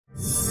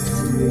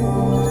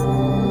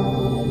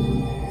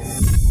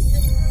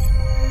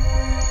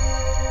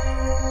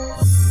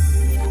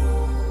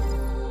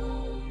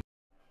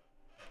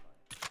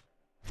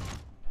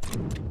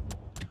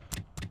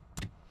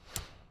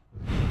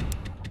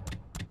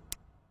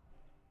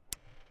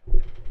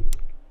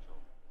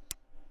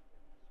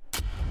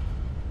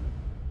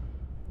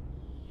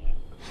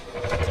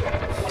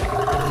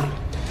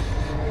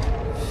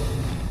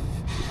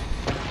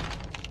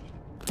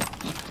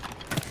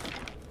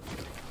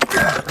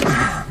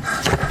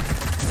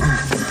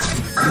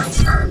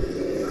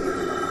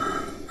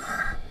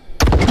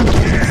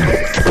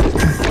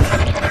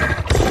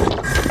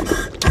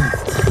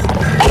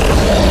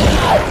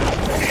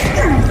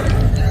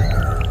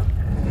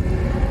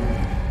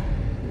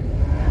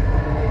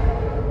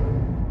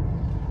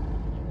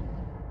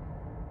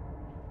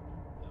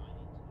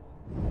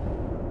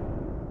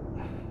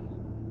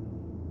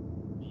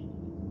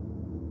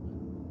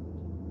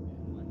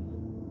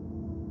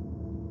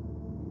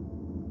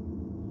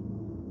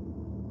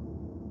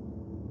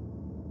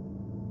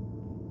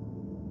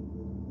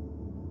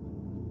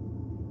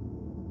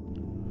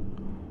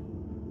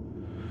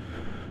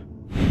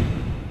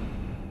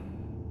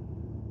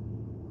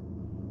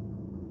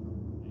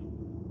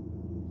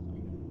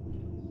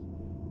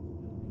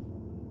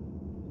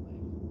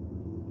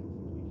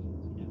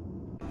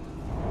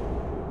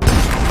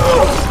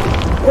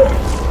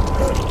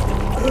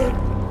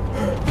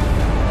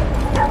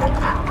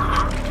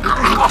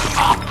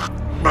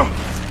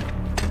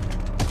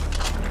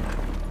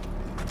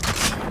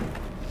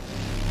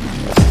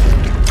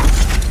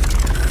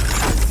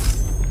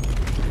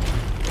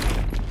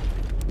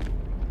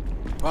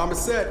Bomb is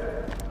set.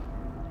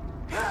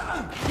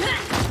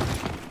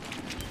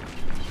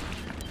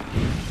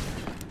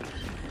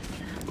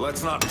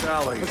 Let's not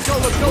dally. Let's go,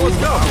 let's go, let's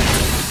go!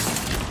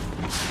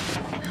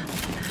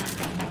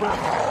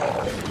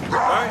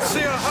 I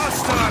see a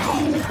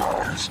hostile!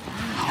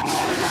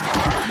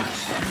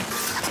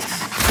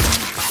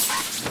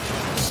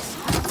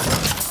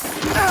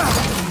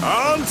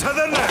 On to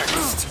the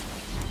next!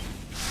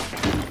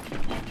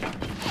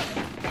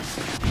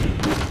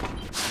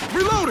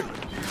 Reloading!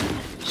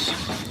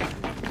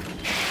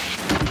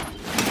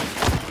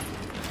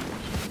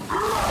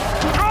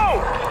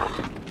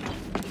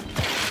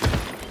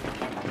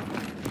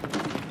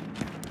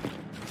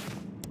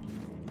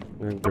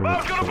 The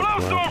bomb's gonna blow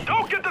soon!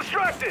 Don't get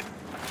distracted!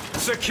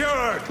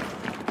 Secured!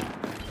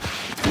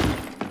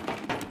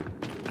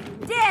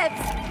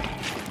 Dibs!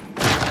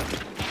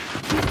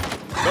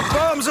 The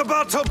bomb's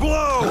about to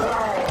blow!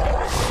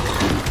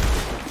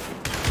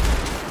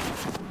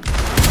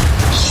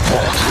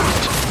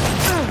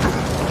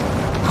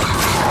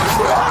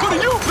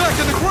 Putting you back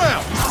in the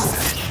ground!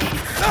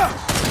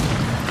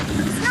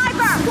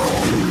 Sniper!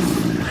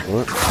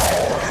 What?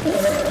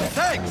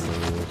 Thanks!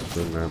 What's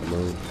in that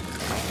mode?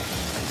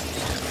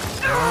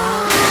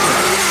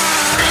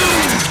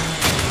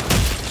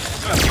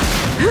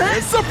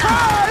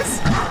 Surprise!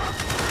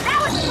 That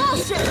was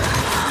bullshit!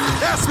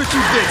 That's what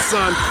you get,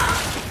 son!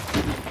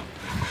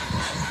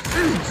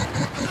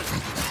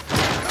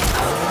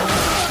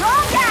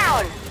 Roll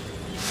down!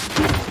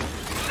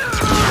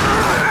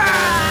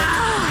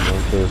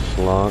 Want this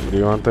long? Do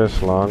you want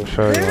this long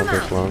shot? You want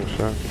this long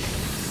shot?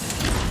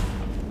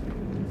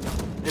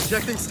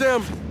 Injecting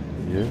stem.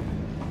 Yeah.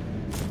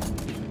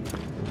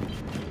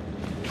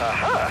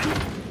 Aha!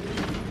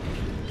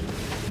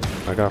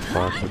 I got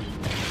flashes.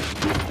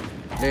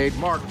 Nade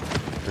mark.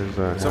 Here's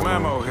that. Some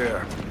ammo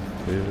here.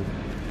 Leave it.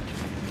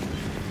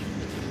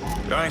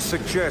 I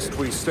suggest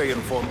we stay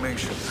in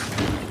formation.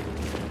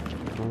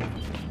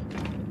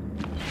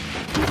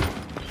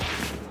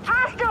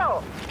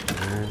 Hostile!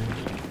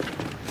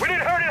 We need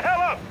to hurry the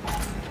hell up!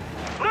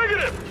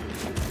 Negative!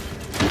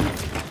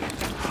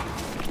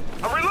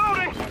 I'm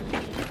reloading!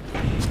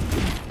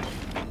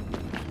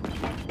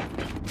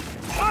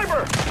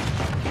 Sniper!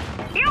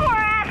 You were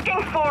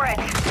asking for it!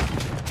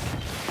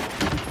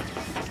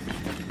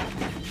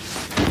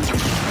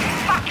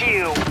 Fuck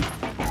you!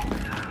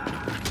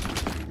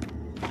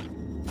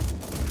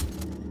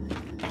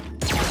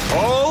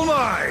 All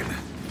mine!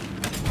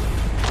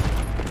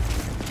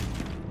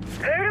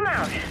 Cleared him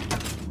out.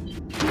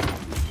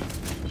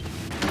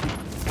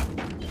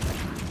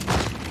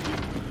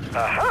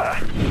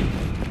 Aha!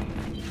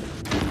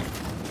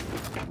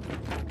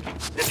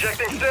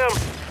 Injecting stem!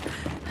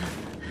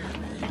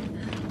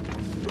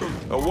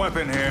 A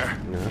weapon here.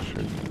 Yeah,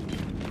 sure.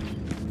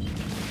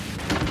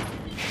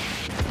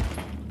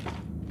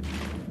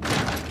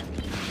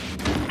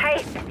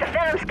 Hey, the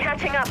venom's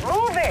catching up.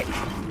 Move it!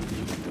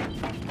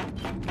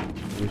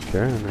 You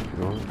can if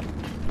you want.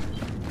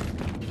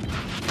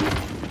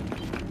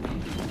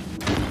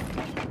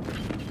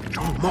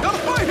 Got a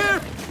fight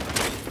here!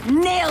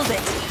 Nailed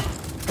it!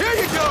 Here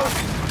you go!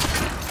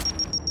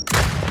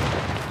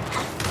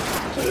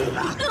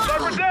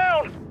 Sniper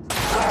down!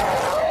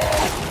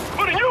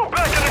 Putting you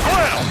back in the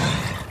ground!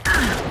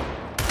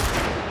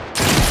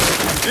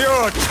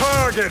 Your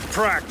target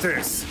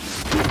practice!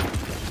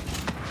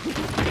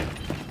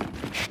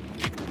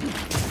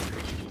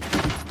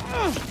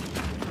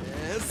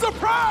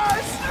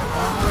 Surprise!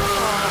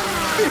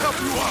 Let me help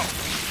you out!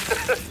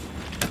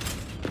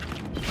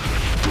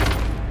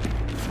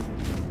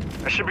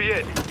 That should be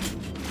it.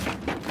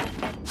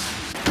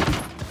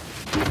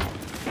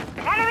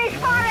 Enemy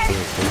spotted!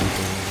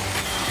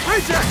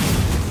 Reject!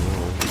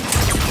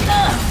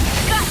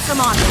 Got some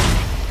on me!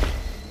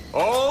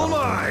 All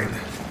mine!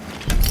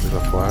 There's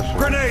a flash.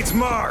 Grenades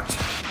marked!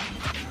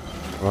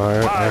 Oh,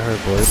 I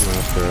heard Blade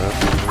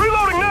Master.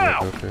 Reloading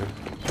now! Okay.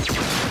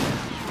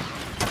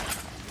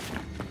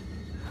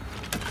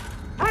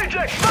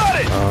 Reject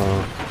spotted!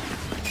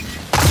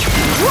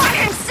 One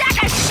in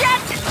second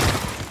shit!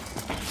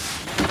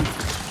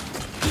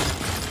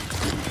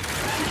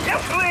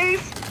 Yes,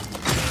 please!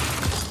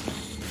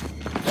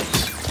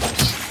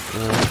 I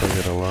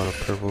get a lot of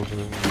purples in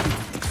there.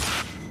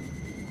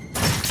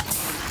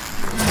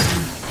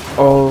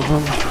 All of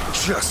them.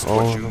 Just All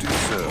what of you them.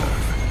 deserve.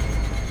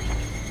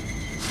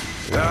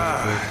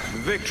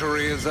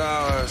 Victory is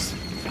ours.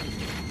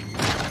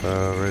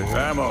 Right here.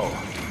 Ammo.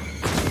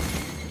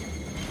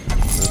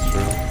 That's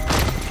true.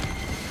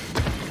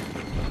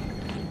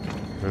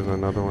 There's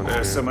another one.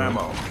 There's here. some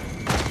ammo.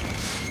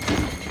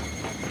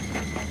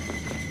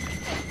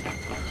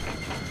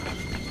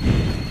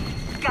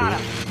 Got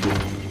him.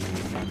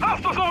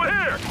 Hostiles over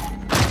here!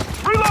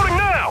 Reloading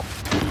now!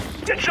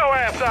 Get your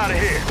ass out of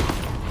here!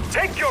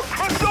 Take your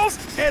crystals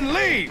and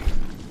leave!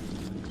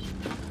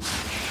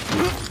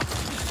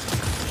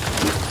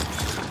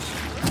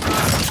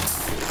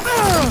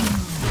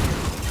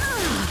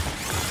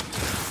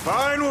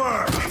 Fine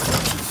work!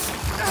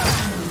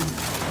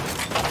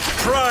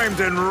 Primed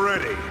and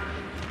ready.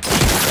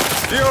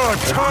 Your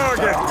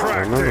target I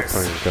remember practice.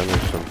 playing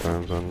Gunner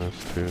sometimes on this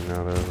too,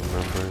 now that I'm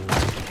remembering.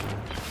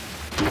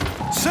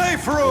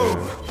 Safe room.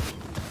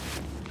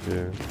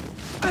 Yeah.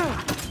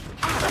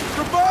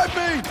 Revive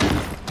me.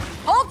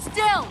 Hold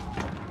still!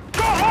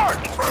 Go hard.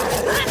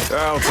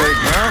 I'll take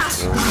that.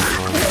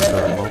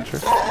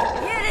 Vulture.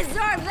 You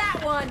deserve that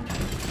one!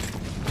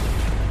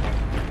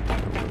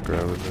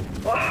 Grab it.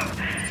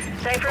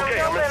 Safe room's Okay,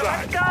 I'm open. inside.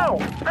 Let's go.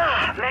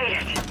 Made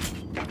it.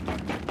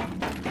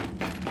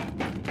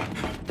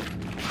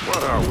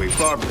 What are we,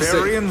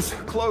 barbarians?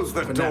 Close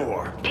the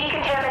door.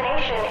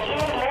 Decontamination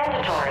is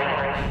mandatory.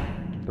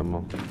 Come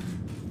on.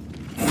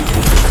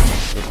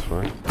 That's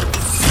fine.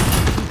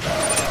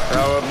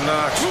 How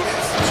obnoxious.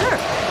 Sure,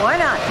 why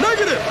not?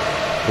 Negative.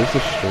 Is the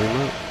stream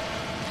up?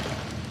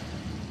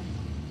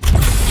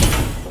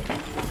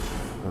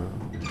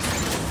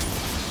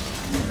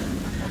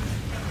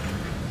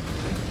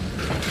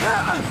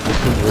 This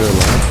is real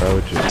life. I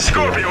would just.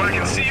 Scorpio, I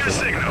can see your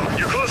signal.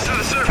 You're close to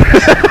the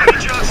surface. I'll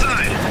meet you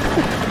outside.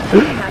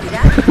 Copy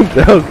that.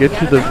 That'll get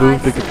you the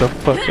move to get the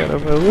fuck out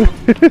of LA.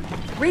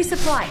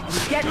 Resupply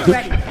and get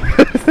ready.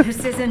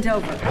 This isn't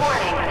over. The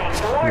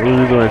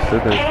only reason I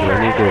said that is because I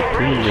need to go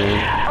pee, man.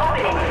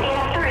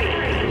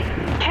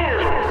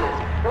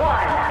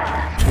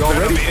 You all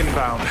ready?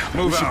 Inbound.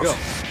 Move out. Go.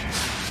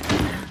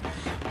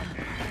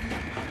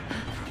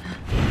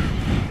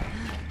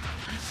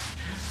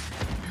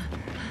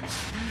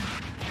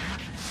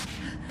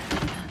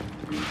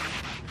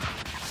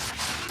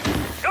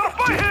 Got a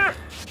fight here.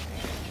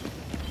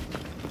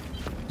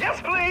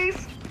 Yes,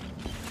 please.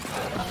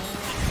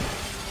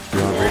 You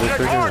want me to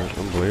figure it out?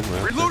 I'm Blade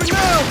Man. Reloading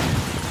now.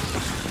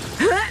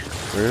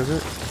 Where is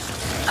it?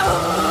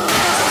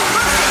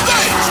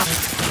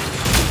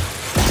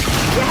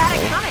 You had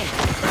it coming!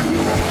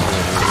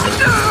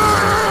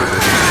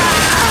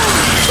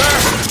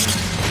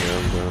 Yeah,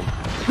 I'm done.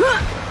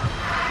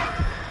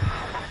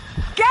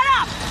 Get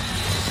up!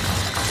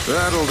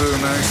 That'll do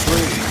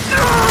nicely.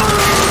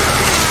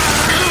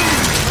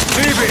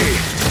 TV.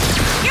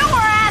 You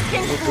were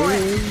asking for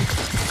it!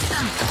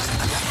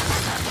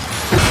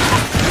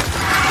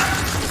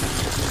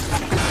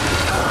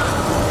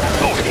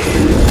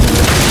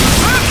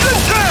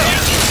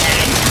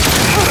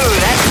 Ooh,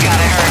 that's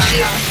gotta hurt.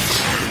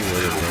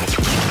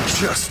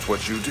 Just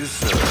what you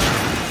deserve.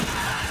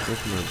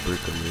 What's my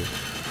brick on me?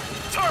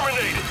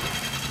 Terminated.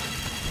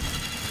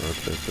 Oh,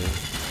 it's right there.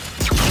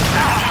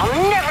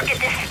 I'll never get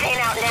this stain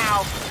out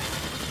now.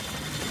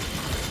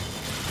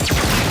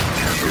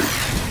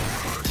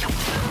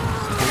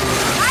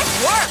 Nice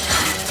work!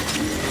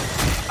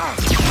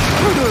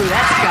 Ooh,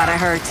 that's gotta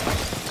hurt.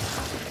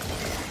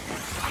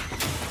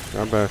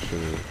 Our bastion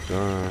is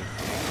done.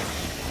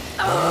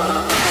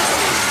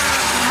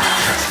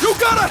 You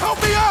gotta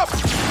help me up.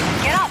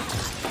 Get up.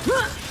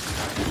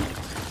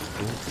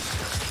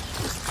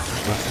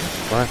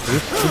 Why?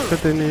 Who said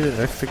they needed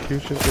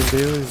executions and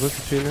dailies? Look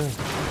at you now.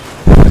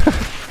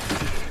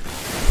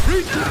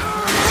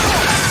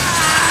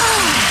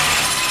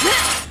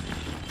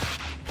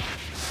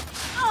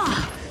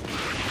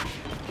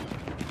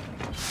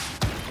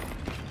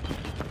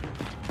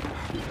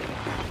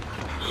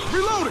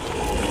 Reloading.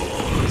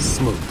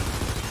 Smooth.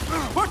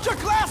 Put your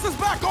glasses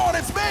back on.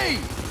 It's me.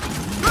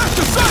 Back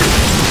to safe.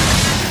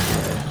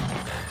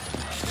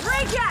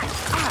 Reject!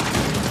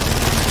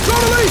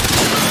 Totally.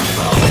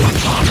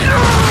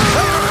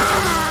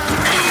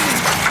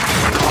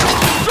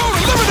 Zone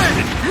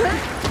eliminated.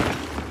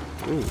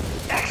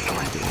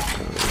 Excellent.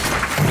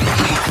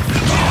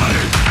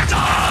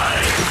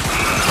 Die.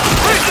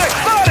 Reject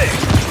body.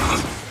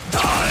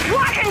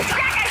 Fucking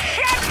sack of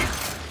shit!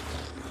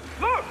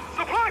 Look,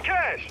 supply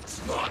cache.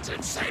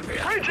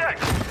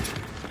 Reject.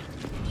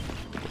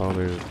 All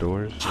these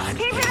doors.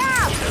 Keep it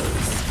up!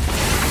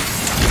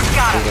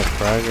 There's a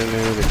frag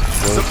grenade,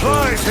 explosion.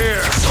 Supplies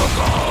here.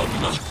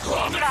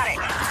 Got it.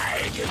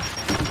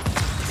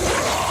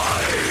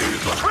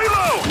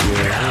 Reload.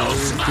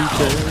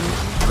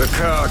 The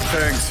car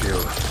thanks you.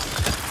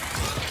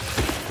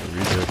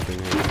 Rejecting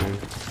it, too.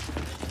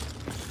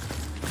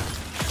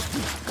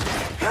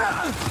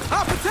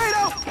 Hot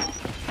potato.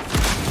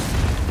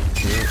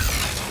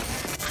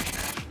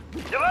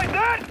 You like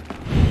that?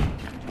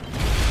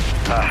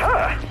 Aha.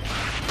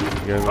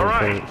 You guys All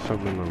want right.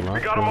 something to lock We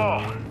got 'em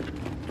all.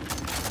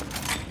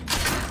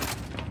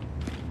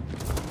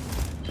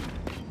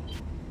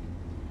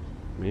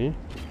 Me?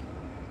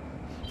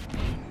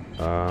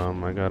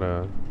 I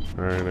gotta...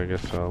 Alright, I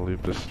guess I'll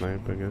leave the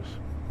snipe, I guess.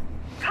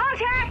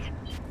 Contact!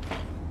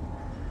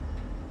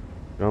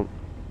 Nope.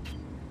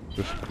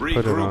 Just put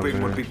it on Regrouping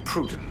there would be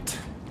prudent.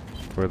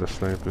 where the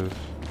snipe is.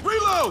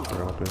 Reload.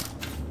 Drop it.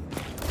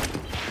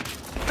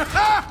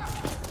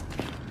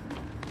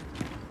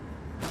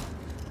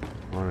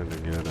 Wanted to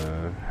get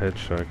a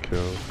headshot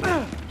kill.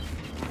 So.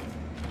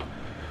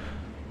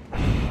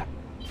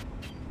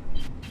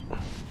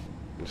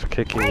 It's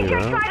kicking you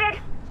out.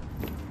 Sighted!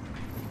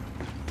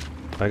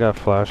 I got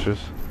flashes.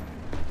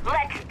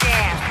 Let's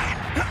dance!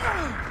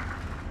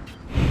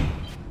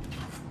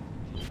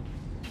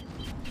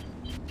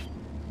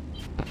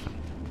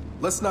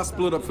 Let's not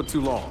split up for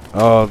too long.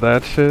 Oh,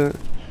 that shit.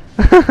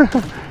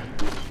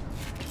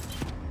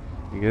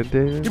 You good,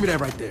 David? Give me that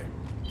right there.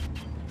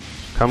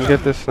 Come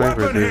get this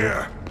sniper, Weapon David.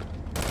 here.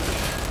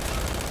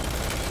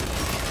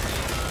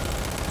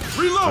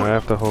 Reload. I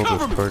have to hold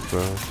Cover this me. torch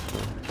though. So.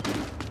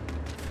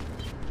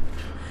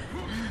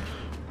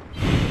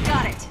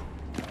 Got it.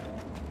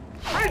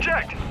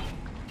 Reject.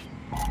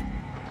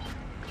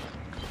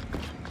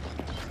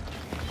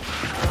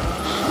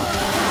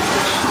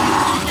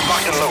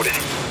 Locked and loaded.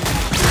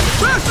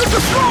 Bastard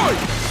destroyed.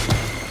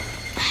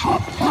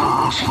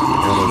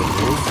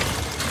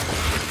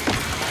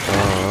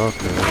 Oh,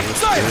 okay.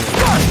 Science,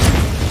 start.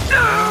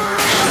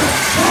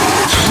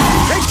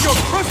 Take your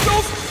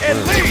crystals and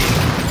leave.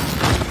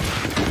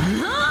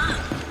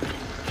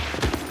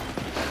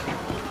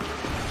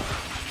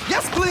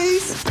 Yes,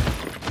 please.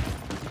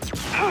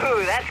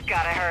 Ooh, that's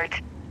gotta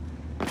hurt.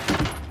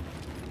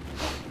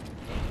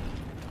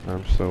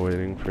 I'm still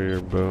waiting for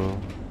your bow.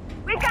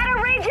 We got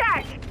a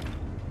reject!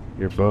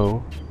 Your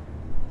bow.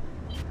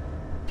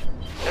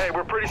 Hey,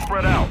 we're pretty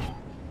spread out.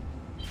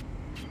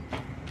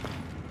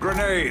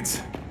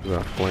 Grenades.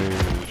 Got flame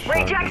and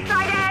Reject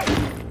sighted!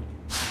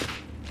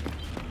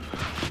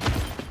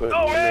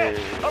 Oh man,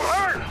 I'm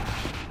hurt.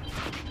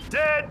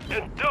 Dead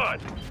and done.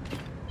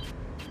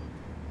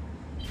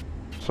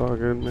 It's all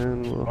good,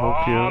 man. We'll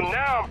help you Oh, out.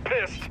 now I'm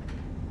pissed.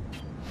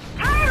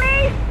 Cover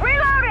me!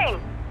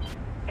 Reloading!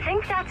 I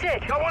think that's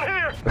it. Got one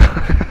here.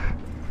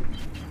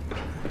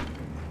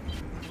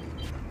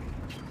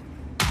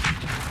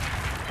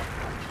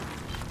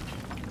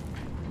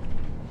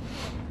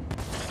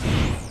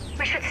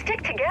 We should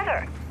stick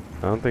together.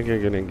 I don't think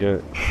you're gonna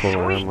get full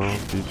Sweet. ammo,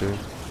 DJ.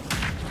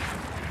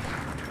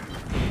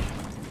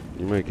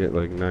 You might get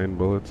like 9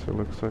 bullets, it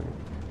looks like.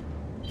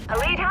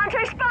 Elite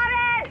hunter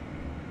spotted!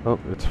 Oh,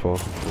 it's full.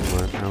 Never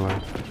mind, I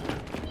lied.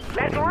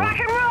 Let's Full rock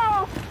ammo. and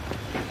roll!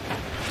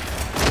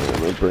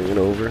 I'm gonna bring it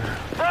over.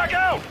 Frag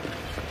out.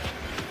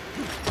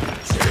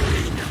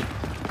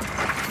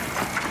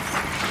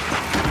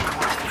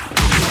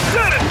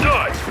 Dead and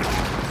done.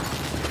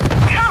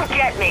 Come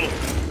get me!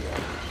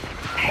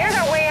 Here's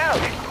our way out.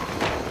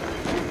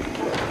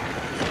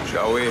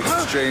 Shall we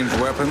exchange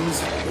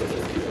weapons?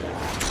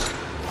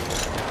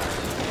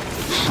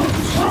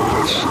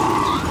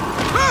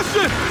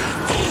 Bastard!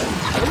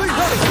 Elite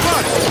hunter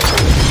spotted.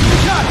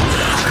 Got it.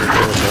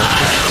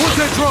 What's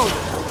that drone?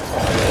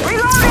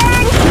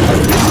 Reloading!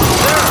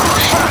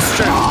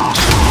 Bastard!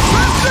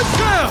 Bastard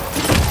down!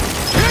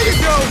 There you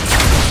go!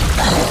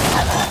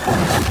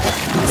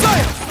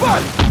 Science!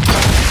 Spot!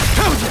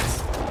 Hell yes!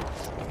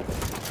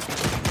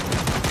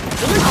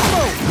 Elite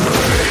smoke!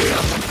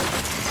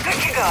 Good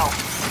to go.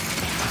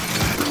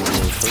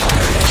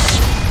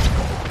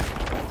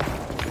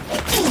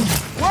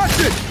 Watch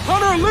it!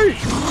 Hunter elite!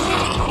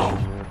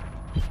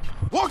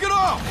 Walk it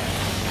off!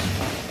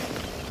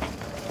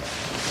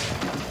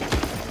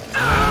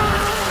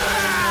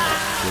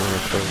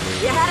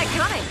 You had it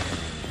coming.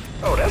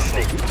 Oh, that's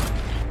sneaky.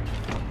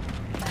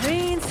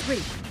 Clean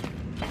sweep.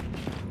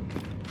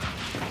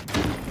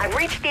 I've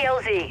reached the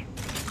LZ.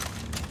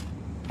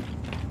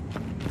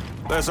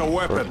 There's a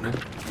weapon.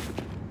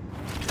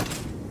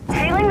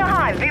 Hailing the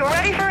hive. Be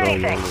ready for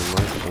anything.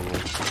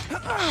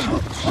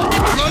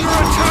 I'm under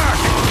attack!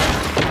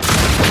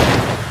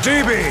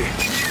 DB!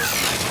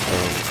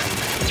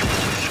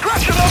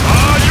 Scratch it up.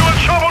 Ah, you in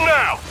trouble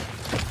now.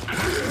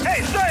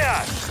 Hey, stay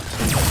on.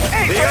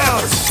 Hey, The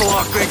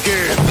onslaught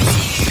begins!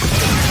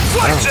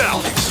 Lights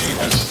out.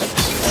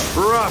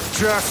 Rough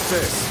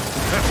justice!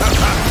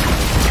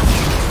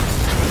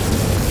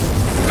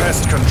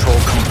 Pest control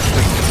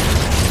complete.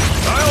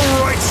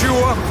 I'll write you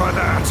up for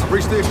that!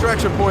 Reach the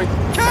extraction point.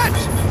 Catch!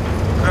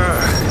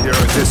 You're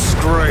a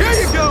disgrace.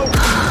 There you go!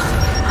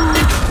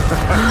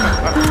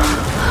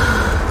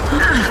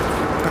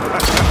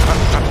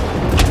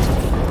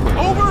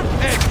 Over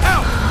and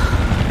out!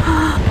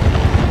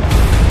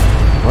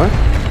 What?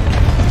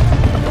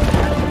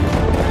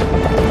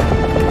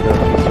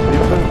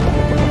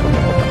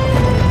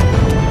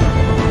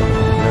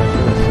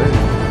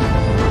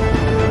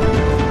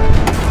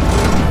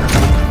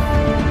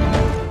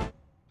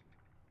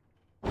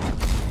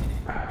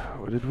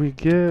 What did we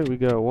get? We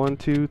got 1,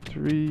 2,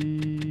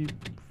 3,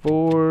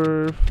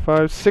 4,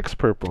 5, 6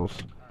 purples.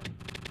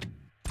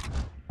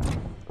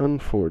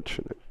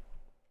 Unfortunate.